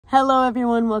Hello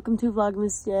everyone, welcome to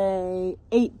Vlogmas Day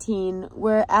 18.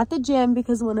 We're at the gym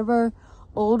because one of our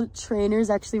old trainers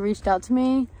actually reached out to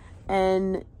me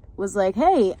and was like,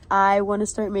 hey, I want to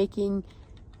start making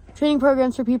training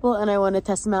programs for people and I want to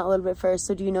test them out a little bit first.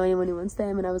 So do you know anyone who wants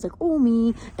them? And I was like, oh,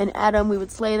 me and Adam, we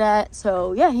would slay that.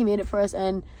 So yeah, he made it for us.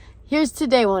 And here's to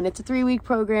day one. It's a 3-week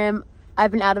program.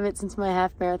 I've been out of it since my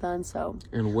half marathon, so.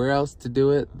 And where else to do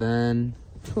it than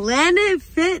Planet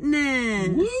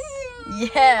Fitness. Woo!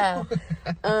 Yeah.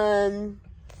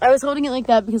 I was holding it like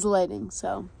that because of lighting,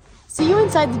 so. See you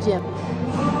inside the gym.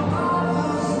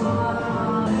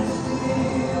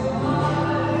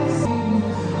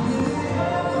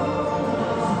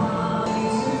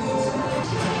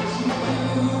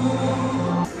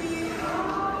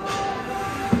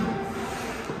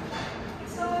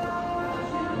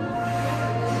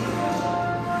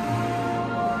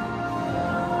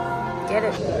 Get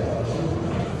it.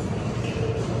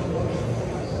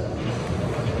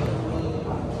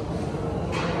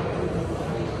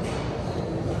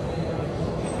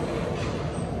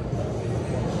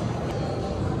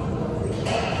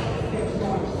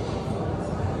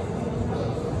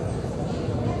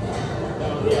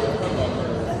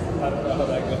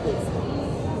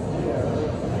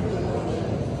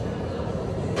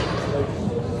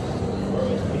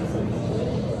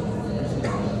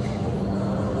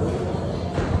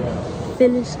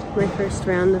 Finished my first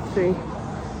round of 3.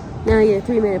 Now I get a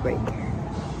 3-minute break.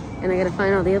 And I gotta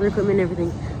find all the other equipment and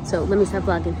everything. So let me stop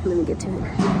vlogging. Let me get to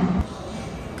it.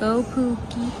 Go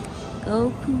Pookie.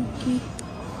 Go Pookie.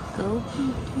 Go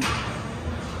Pookie.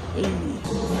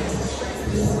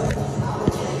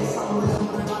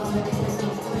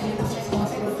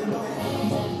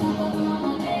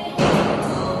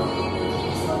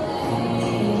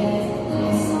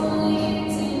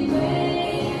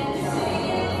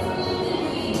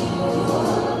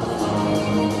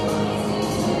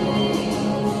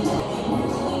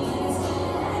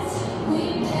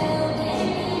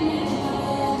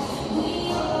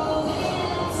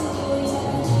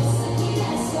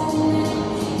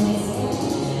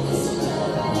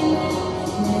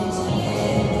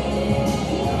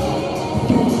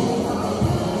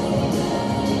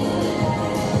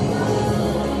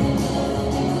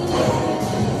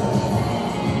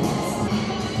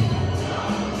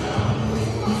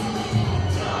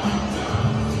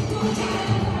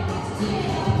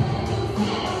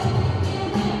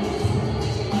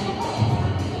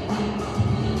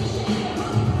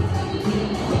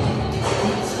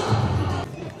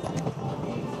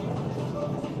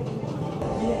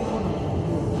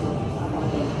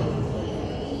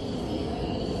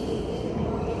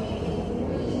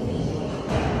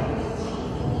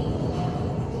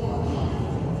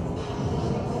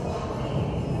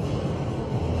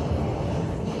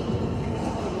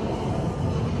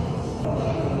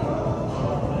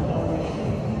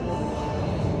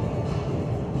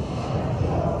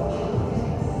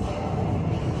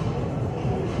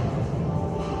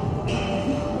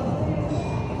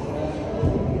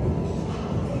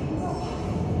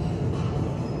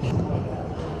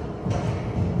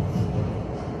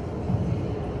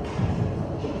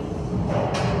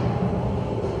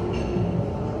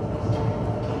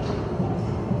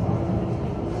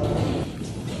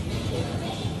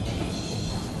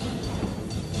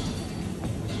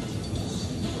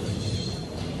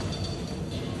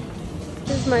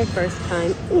 This is my first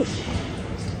time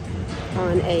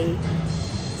on a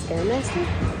Stairmaster,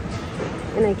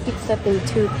 and I keep stepping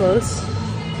too close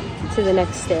to the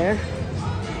next stair.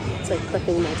 It's like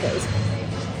clipping my toes.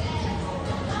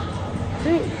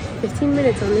 Alright, 15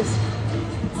 minutes on this.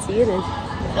 See you then.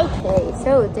 Okay,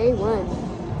 so day one.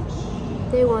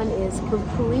 Day one is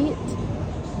complete.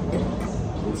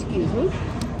 Excuse me.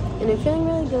 And I'm feeling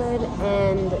really good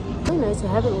and really nice. I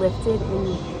haven't lifted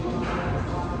in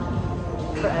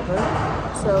forever,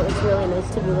 so it's really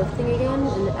nice to be lifting again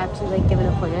and actually like given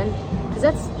a plan, because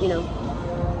that's, you know,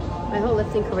 my whole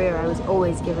lifting career I was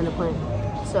always given a plan.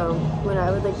 So when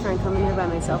I would like try and come in here by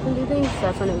myself and do things,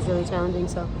 that's when it was really challenging.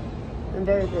 So I'm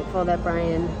very grateful that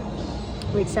Brian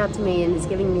reached out to me and is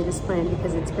giving me this plan,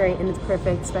 because it's great and it's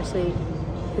perfect, especially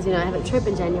because, you know, I have a trip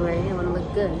in January and I want to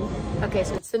look good. Okay,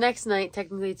 so it's the next night.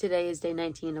 Technically today is day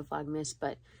 19 of Vlogmas,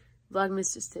 but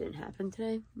Vlogmas just didn't happen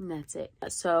today, and that's it.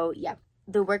 So yeah.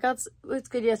 The workouts was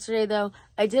good yesterday, though.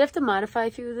 I did have to modify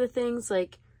a few of the things,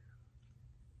 like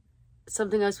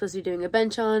something I was supposed to be doing a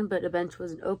bench on, but a bench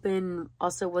wasn't open.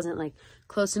 Also wasn't like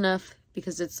close enough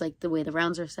because it's like the way the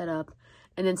rounds are set up.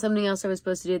 And then something else I was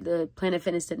supposed to do, the Planet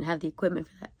Fitness didn't have the equipment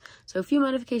for that. So a few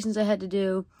modifications I had to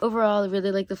do. Overall, I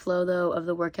really like the flow, though, of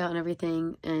the workout and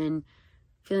everything. And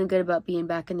feeling good about being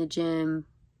back in the gym.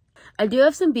 I do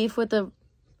have some beef with the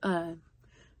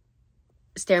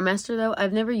Stairmaster though.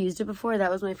 I've never used it before.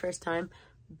 That was my first time.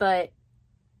 But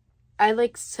I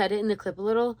like set it in the clip a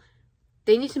little.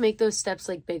 They need to make those steps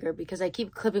like bigger because I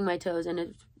keep clipping my toes and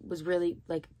it was really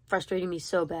like frustrating me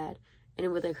so bad. And it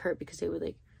would like hurt because it would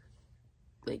like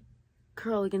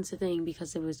curl against the thing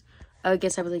because it was, I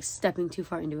guess I was like stepping too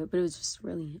far into it, but it was just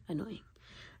really annoying.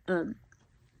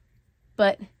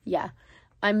 But yeah,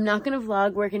 I'm not going to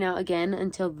vlog working out again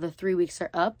until the 3 weeks are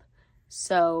up.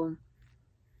 So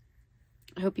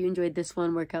I hope you enjoyed this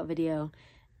one workout video,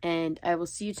 and I will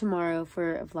see you tomorrow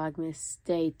for Vlogmas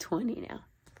day 20 now.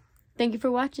 Thank you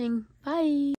for watching.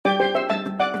 Bye.